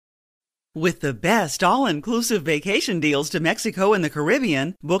With the best all-inclusive vacation deals to Mexico and the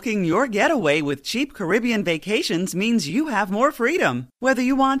Caribbean, booking your getaway with Cheap Caribbean Vacations means you have more freedom. Whether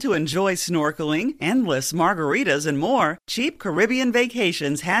you want to enjoy snorkeling, endless margaritas, and more, Cheap Caribbean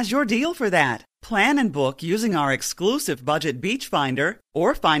Vacations has your deal for that. Plan and book using our exclusive budget beach finder,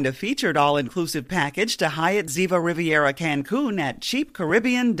 or find a featured all-inclusive package to Hyatt Ziva Riviera Cancun at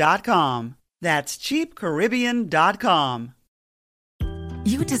cheapcaribbean.com. That's cheapcaribbean.com.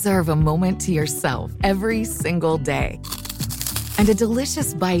 You deserve a moment to yourself every single day. And a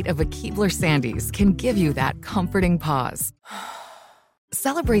delicious bite of a Keebler Sandies can give you that comforting pause.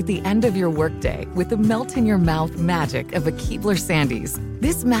 Celebrate the end of your workday with the melt-in-your-mouth magic of a Keebler Sandies.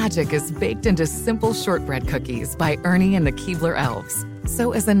 This magic is baked into simple shortbread cookies by Ernie and the Keebler Elves.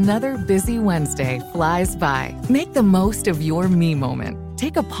 So as another busy Wednesday flies by, make the most of your me moment.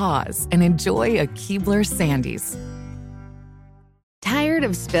 Take a pause and enjoy a Keebler Sandies. Tired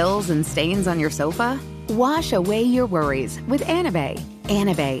of spills and stains on your sofa? Wash away your worries with Anabay.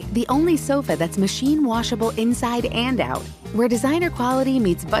 Anabay, the only sofa that's machine washable inside and out, where designer quality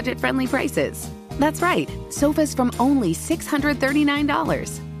meets budget-friendly prices. That's right, sofas from only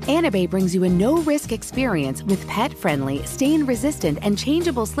 $639. Anabay brings you a no-risk experience with pet-friendly, stain-resistant, and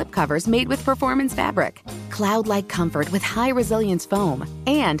changeable slipcovers made with performance fabric, cloud-like comfort with high-resilience foam,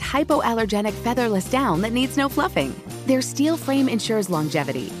 and hypoallergenic featherless down that needs no fluffing. Their steel frame ensures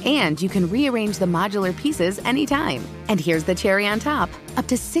longevity, and you can rearrange the modular pieces anytime. And here's the cherry on top, up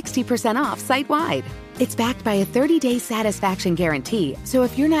to 60% off site-wide. It's backed by a 30-day satisfaction guarantee, so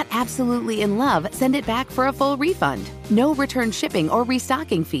if you're not absolutely in love, send it back for a full refund. No return shipping or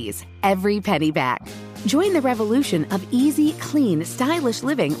restocking fees. Every penny back. Join the revolution of easy, clean, stylish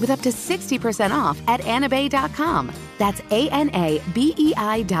living with up to 60% off at anabay.com. That's ANABEI.com.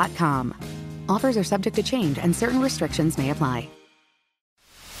 Offers are subject to change and certain restrictions may apply.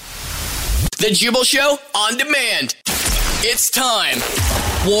 The Jubal Show on demand. It's time.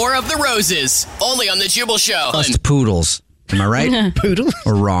 War of the Roses, only on The Jubal Show. Just poodles. Am I right? Poodle?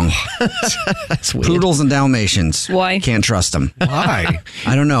 Or wrong? That's weird. Poodles and Dalmatians. Why? Can't trust them. Why?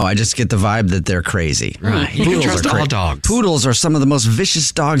 I don't know. I just get the vibe that they're crazy. Right. You can trust all dogs. Poodles are some of the most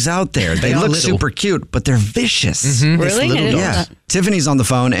vicious dogs out there. They look super cute, but they're vicious. Mm-hmm. Really? Yeah. Tiffany's on the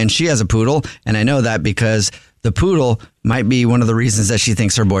phone, and she has a poodle, and I know that because the poodle might be one of the reasons that she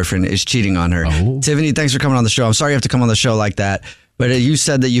thinks her boyfriend is cheating on her. Oh. Tiffany, thanks for coming on the show. I'm sorry you have to come on the show like that, but you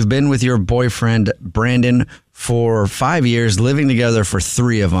said that you've been with your boyfriend, Brandon, for 5 years, living together for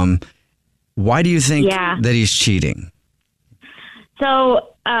 3 of them. Why do you think that he's cheating?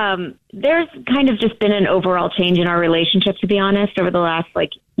 So there's kind of just been an overall change in our relationship, to be honest, over the last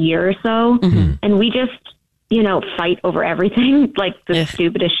year or so. Mm-hmm. And we just, fight over everything, like the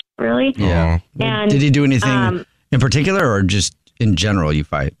stupidest shit, really. Yeah. And did he do anything in particular, or just in general you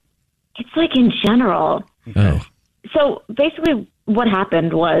fight? It's in general. Oh. So basically what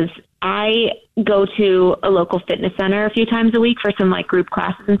happened was I go to a local fitness center a few times a week for some group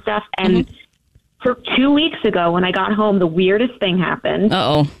classes and stuff. And for 2 weeks ago, when I got home, the weirdest thing happened.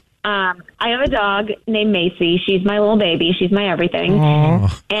 Uh-oh. I have a dog named Macy. She's my little baby. She's my everything.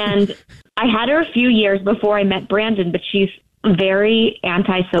 Aww. And I had her a few years before I met Brandon, but she's very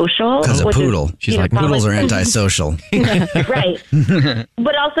antisocial. Because a poodle. She's poodles are antisocial. Right.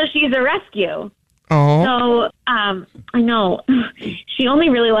 But also she's a rescue. Oh. So, I know she only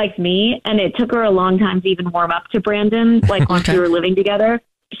really likes me, and it took her a long time to even warm up to Brandon, once we were living together.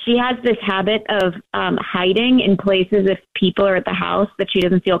 She has this habit of hiding in places if people are at the house that she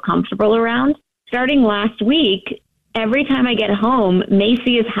doesn't feel comfortable around. Starting last week, every time I get home,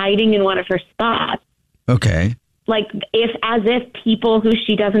 Macy is hiding in one of her spots. Okay. As if people who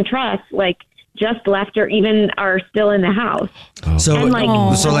she doesn't trust, just left or even are still in the house. Oh. So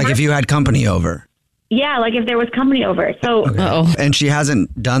if you had company over. Yeah, if there was company over. So, And she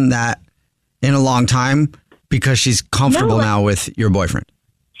hasn't done that in a long time because she's comfortable now with your boyfriend.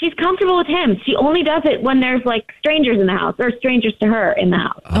 She's comfortable with him. She only does it when there's strangers in the house or strangers to her in the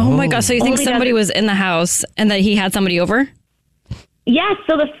house. Oh my gosh. So you think somebody was in the house and that he had somebody over? Yes.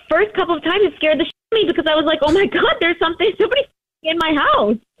 So the first couple of times it scared the shit out of me because I was like, oh my God, there's somebody in my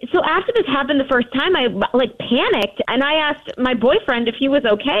house. So after this happened the first time, I panicked and I asked my boyfriend if he was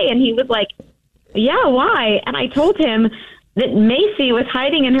okay. And he was like, yeah, why? And I told him that Macy was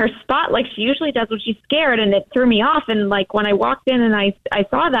hiding in her spot like she usually does when she's scared, and it threw me off. And when I walked in and I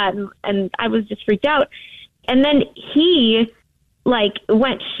saw that, and I was just freaked out. And then he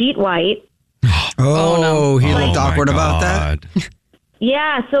went sheet white. Oh, no. He looked awkward about that?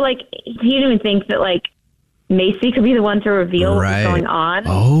 Yeah, so he didn't even think that Macy could be the one to reveal what was going on.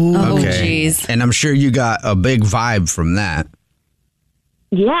 Oh, okay. Jeez. And I'm sure you got a big vibe from that.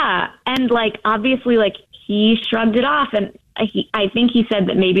 Yeah. And like, obviously, like he shrugged it off, and I think he said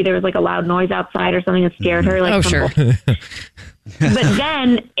that maybe there was like a loud noise outside or something that scared her. Like, sure. But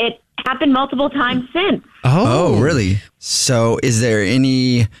then it happened multiple times since. Oh, really? So is there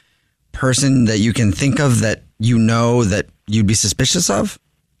any person that you can think of that you know that you'd be suspicious of?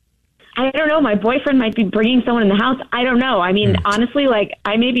 I don't know. My boyfriend might be bringing someone in the house. I don't know. I mean, honestly, like,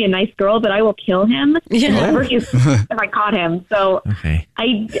 I may be a nice girl, but I will kill him if I caught him. So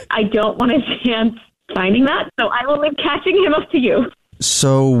I don't want a chance finding that. So I will leave catching him up to you.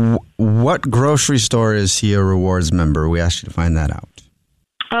 So what grocery store is he a rewards member? We asked you to find that out.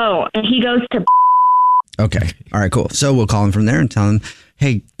 Oh, and he goes to... Okay. All right, cool. So we'll call him from there and tell him,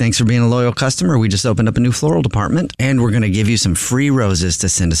 hey, thanks for being a loyal customer. We just opened up a new floral department, and we're going to give you some free roses to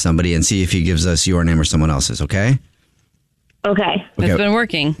send to somebody and see if he gives us your name or someone else's, okay? Okay. It's been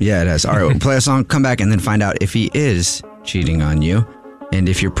working. Yeah, it has. All right, we'll play a song, come back, and then find out if he is cheating on you and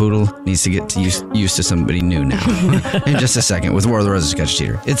if your poodle needs to get used to somebody new now. In just a second with War of the Roses Sketch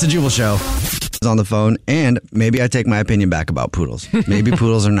Cheater. It's the Jubal Show. On the phone, and maybe I take my opinion back about poodles. Maybe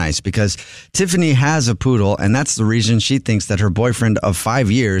poodles are nice because Tiffany has a poodle, and that's the reason she thinks that her boyfriend of 5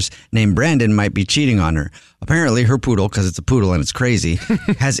 years named Brandon might be cheating on her. Apparently, her poodle, because it's a poodle and it's crazy,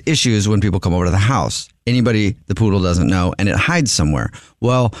 has issues when people come over to the house. Anybody the poodle doesn't know, and it hides somewhere.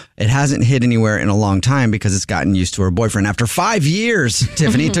 Well, it hasn't hid anywhere in a long time because it's gotten used to her boyfriend after 5 years.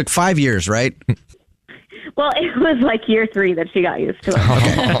 Tiffany, it took 5 years, right? Well, it was like year 3 that she got used to it.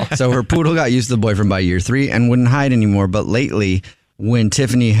 Okay. So her poodle got used to the boyfriend by year 3 and wouldn't hide anymore. But lately, when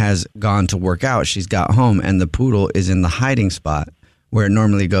Tiffany has gone to work out, she's got home and the poodle is in the hiding spot where it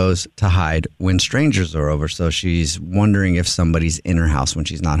normally goes to hide when strangers are over. So she's wondering if somebody's in her house when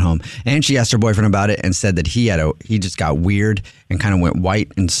she's not home. And she asked her boyfriend about it and said that he just got weird and kind of went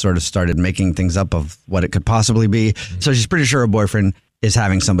white and sort of started making things up of what it could possibly be. So she's pretty sure her boyfriend is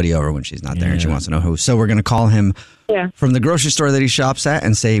having somebody over when she's not there and she wants to know who. So we're going to call him from the grocery store that he shops at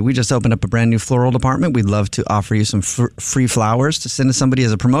and say, we just opened up a brand new floral department. We'd love to offer you some free flowers to send to somebody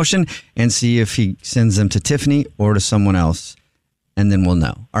as a promotion and see if he sends them to Tiffany or to someone else. And then we'll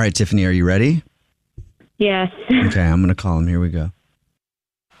know. All right, Tiffany, are you ready? Yes. Okay, I'm going to call him. Here we go.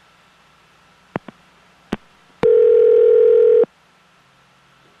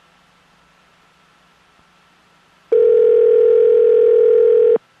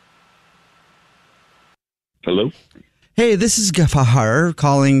 Hello? Hey, this is Gafahar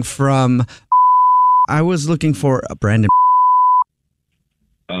calling from... I was looking for Brandon.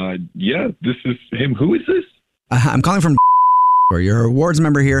 Yeah, this is him. Who is this? I'm calling from... You're a rewards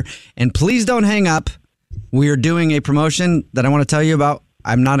member here. And please don't hang up. We are doing a promotion that I want to tell you about.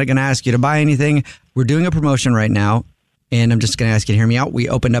 I'm not going to ask you to buy anything. We're doing a promotion right now. And I'm just going to ask you to hear me out. We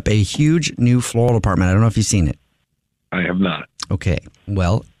opened up a huge new floral department. I don't know if you've seen it. I have not. Okay,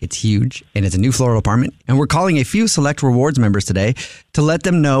 well, it's huge, and it's a new floral department, and we're calling a few select rewards members today to let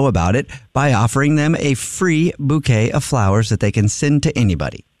them know about it by offering them a free bouquet of flowers that they can send to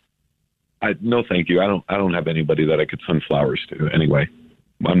anybody. No, thank you. I don't have anybody that I could send flowers to. Anyway,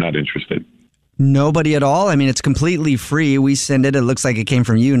 I'm not interested. Nobody at all? I mean, it's completely free. We send it. It looks like it came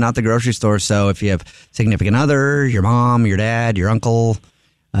from you, not the grocery store. So if you have significant other, your mom, your dad, your uncle,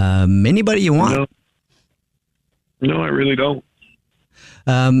 anybody you want. No, I really don't.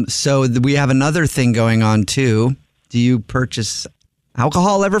 So we have another thing going on, too. Do you purchase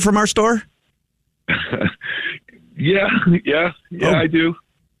alcohol ever from our store? Yeah, I do.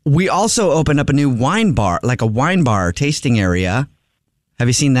 We also opened up a new wine bar, like a wine bar tasting area. Have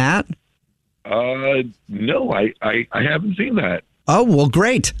you seen that? No, I haven't seen that. Oh, well,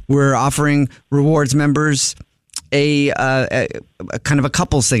 great. We're offering rewards members a kind of a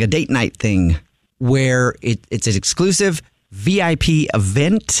couples thing, a date night thing, where it's an exclusive VIP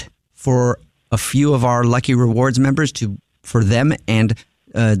event for a few of our lucky rewards members for them, and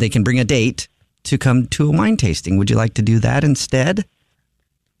they can bring a date to come to a wine tasting. Would you like to do that instead?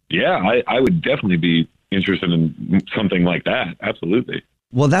 Yeah, I would definitely be interested in something like that. Absolutely.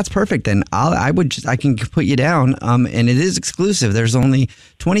 Well, that's perfect. Then I can put you down. And it is exclusive. There's only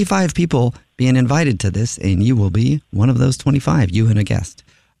 25 people being invited to this, and you will be one of those 25. You and a guest.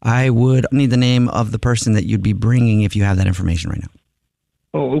 I would need the name of the person that you'd be bringing if you have that information right now.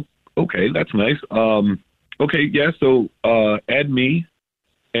 Oh, okay, that's nice. Okay, yeah. So add me,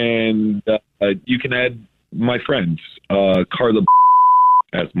 and you can add my friends, Carla,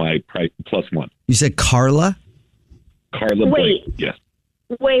 as my +1. You said Carla? Carla. Wait. Blake, yes.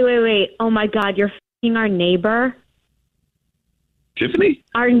 Wait. Oh my God, you're f***ing our neighbor? Tiffany?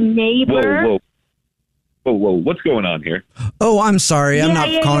 Our neighbor? Whoa. Whoa, what's going on here? Oh, I'm sorry. I'm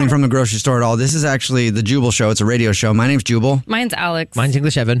not calling from the grocery store at all. This is actually the Jubal Show. It's a radio show. My name's Jubal. Mine's Alex. Mine's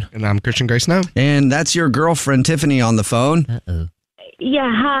English Evan. And I'm Christian Grace now. And that's your girlfriend, Tiffany, on the phone. Uh-oh.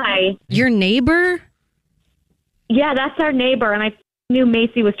 Yeah, hi. Your neighbor? Yeah, that's our neighbor, and I knew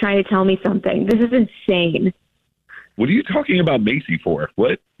Macy was trying to tell me something. This is insane. What are you talking about Macy for?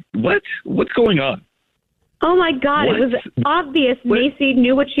 What's going on? Oh, my God. What? It was obvious Macy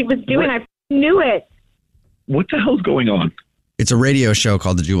knew what she was doing. I knew it. What the hell's going on? It's a radio show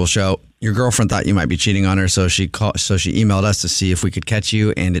called The Jubal Show. Your girlfriend thought you might be cheating on her, so she emailed us to see if we could catch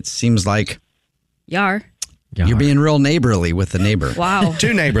you, and it seems like Yar. You're being real neighborly with the neighbor. Wow.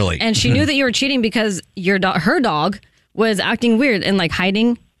 Too neighborly. And she knew that you were cheating because her dog was acting weird and like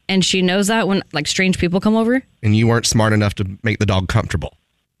hiding, and she knows that when like strange people come over. And you weren't smart enough to make the dog comfortable.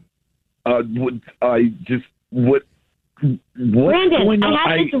 Brandon, going on? I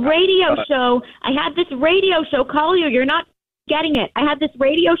had this radio show. I had this radio show call you. You're not getting it. I had this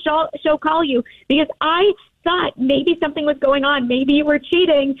radio show call you because I thought maybe something was going on. Maybe you were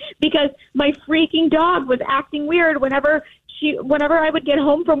cheating because my freaking dog was acting weird whenever I would get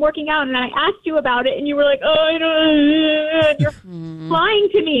home from working out, and I asked you about it, and you were like, "Oh, I don't." And you're lying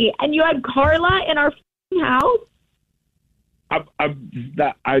to me, and you had Carla in our house.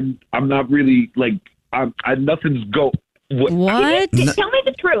 I'm not really like nothing's go. What? Tell me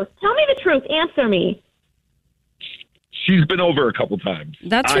the truth. Tell me the truth. Answer me. She's been over a couple times.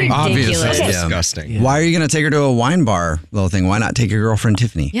 That's ridiculous. Obviously, That's disgusting. Yeah. Why are you going to take her to a wine bar little thing? Why not take your girlfriend,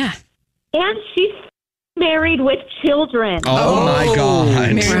 Tiffany? Yeah. And she's married with children. Oh my God.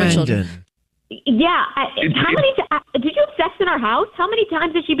 Married with children. Yeah. Did you have sex in our house? How many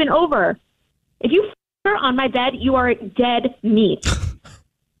times has she been over? If you f her on my bed, you are dead meat.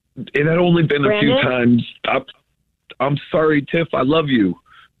 It had only been Brandon? a few times. I'm sorry, Tiff. I love you.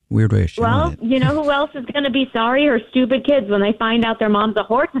 Weird way of showing Well, it. you know who else is going to be sorry? Her stupid kids when they find out their mom's a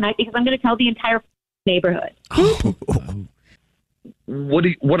whore tonight, because I'm going to tell the entire neighborhood.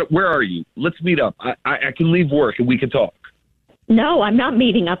 Where are you? Let's meet up. I can leave work and we can talk. No, I'm not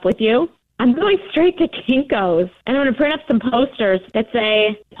meeting up with you. I'm going straight to Kinko's, and I'm going to print up some posters that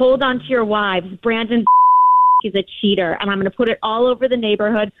say, "Hold on to your wives. Brandon is a cheater," and I'm going to put it all over the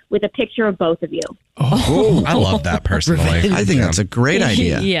neighborhood with a picture of both of you. Oh, I love that personally. I think that's a great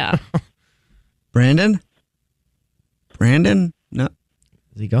idea. Yeah. Brandon? No.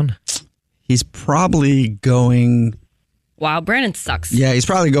 Is he gone? He's probably going... Wow, Brandon sucks. Yeah, he's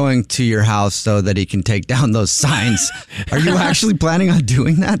probably going to your house so that he can take down those signs. Are you actually planning on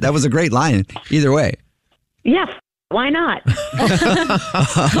doing that? That was a great line. Either way. Yeah, why not?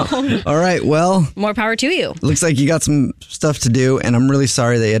 All right, well... More power to you. Looks like you got some stuff to do, and I'm really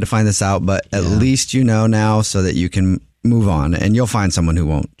sorry that you had to find this out, but at least you know now so that you can move on, and you'll find someone who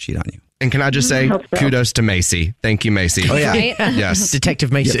won't cheat on you. And can I just say kudos to Macy? Thank you, Macy. Oh, yeah. Right? Yes.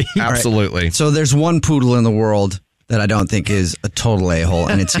 Detective Macy. Yeah, absolutely. Right. So there's one poodle in the world that I don't think is a total a-hole,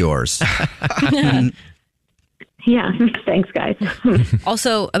 and it's yours. Yeah, thanks, guys.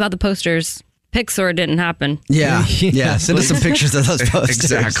 Also, about the posters, Pixar didn't happen. Yeah. Send us some pictures of those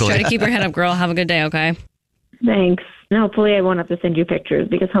posters. Exactly. Try to keep your head up, girl. Have a good day, okay? Thanks. And hopefully I won't have to send you pictures,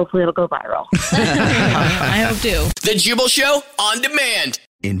 because hopefully it'll go viral. I hope too. The Jubal Show on demand.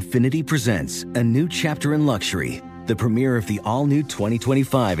 Infiniti presents a new chapter in luxury, the premiere of the all-new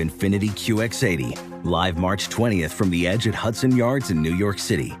 2025 Infiniti QX80, live March 20th from the Edge at Hudson Yards in New York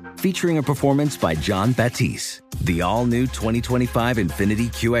City, featuring a performance by John Batiste. The all-new 2025 Infiniti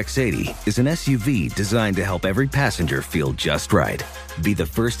QX80 is an SUV designed to help every passenger feel just right. Be the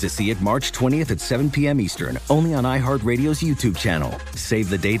first to see it March 20th at 7 p.m. Eastern, only on iHeartRadio's YouTube channel. Save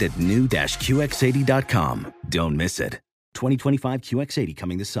the date at new-QX80.com. Don't miss it. 2025 QX80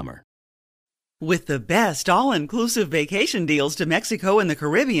 coming this summer. With the best all-inclusive vacation deals to Mexico and the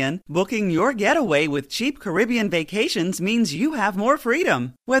Caribbean, booking your getaway with cheap Caribbean vacations means you have more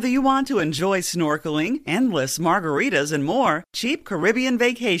freedom. Whether you want to enjoy snorkeling, endless margaritas, and more, Cheap Caribbean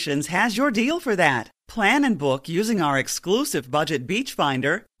Vacations has your deal for that. Plan and book using our exclusive budget beach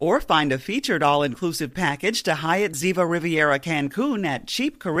finder, or find a featured all-inclusive package to Hyatt Ziva Riviera Cancun at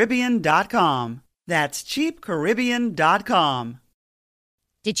cheapcaribbean.com. That's cheapcaribbean.com.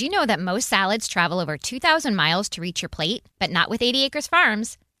 Did you know that most salads travel over 2,000 miles to reach your plate? But not with 80 Acres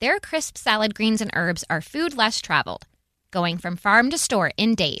Farms. Their crisp salad greens and herbs are food less traveled, going from farm to store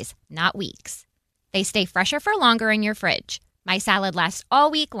in days, not weeks. They stay fresher for longer in your fridge. My salad lasts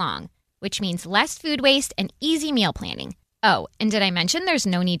all week long, which means less food waste and easy meal planning. Oh, and did I mention there's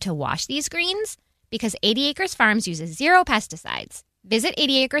no need to wash these greens? Because 80 Acres Farms uses 0 pesticides. Visit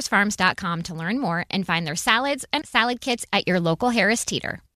 80acresfarms.com to learn more and find their salads and salad kits at your local Harris Teeter.